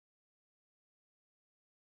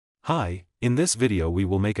Hi, in this video we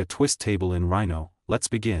will make a twist table in Rhino. Let's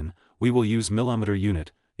begin. We will use millimeter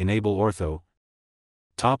unit, enable ortho,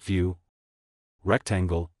 top view,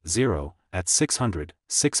 rectangle, 0, at 600,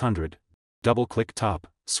 600, double-click top,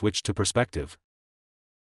 switch to perspective.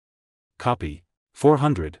 Copy,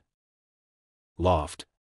 400. Loft.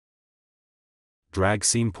 Drag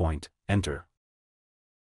seam point, enter.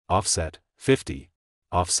 Offset, 50.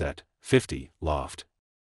 Offset, 50, loft.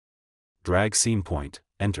 Drag seam point,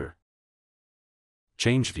 enter.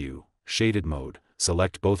 Change view, shaded mode,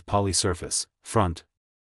 select both poly surface, front.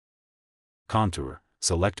 Contour,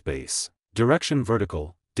 select base. Direction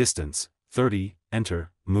vertical, distance, 30,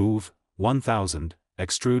 enter, move, 1000,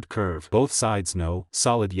 extrude curve, both sides no,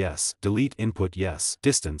 solid yes, delete input yes,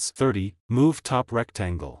 distance, 30, move top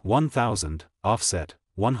rectangle, 1000, offset,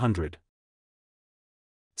 100.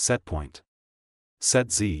 Set point.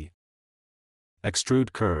 Set Z.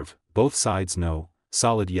 Extrude curve, both sides no,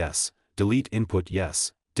 solid yes, delete input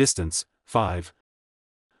yes, distance, 5.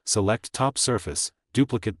 Select top surface,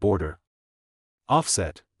 duplicate border.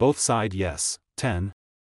 Offset, both side yes, 10.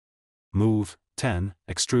 Move, 10,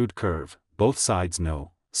 extrude curve, both sides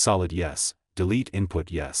no, solid yes, delete input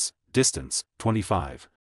yes, distance, 25.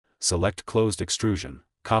 Select closed extrusion,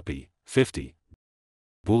 copy, 50.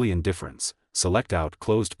 Boolean difference, select out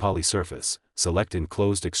closed poly surface, select in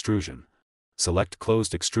closed extrusion. Select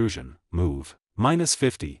closed extrusion, move,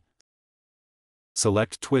 -50.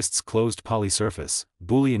 Select twists closed poly surface,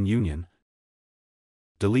 Boolean union.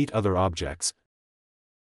 Delete other objects.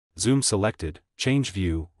 Zoom selected, change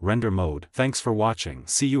view, render mode. Thanks for watching.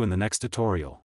 See you in the next tutorial.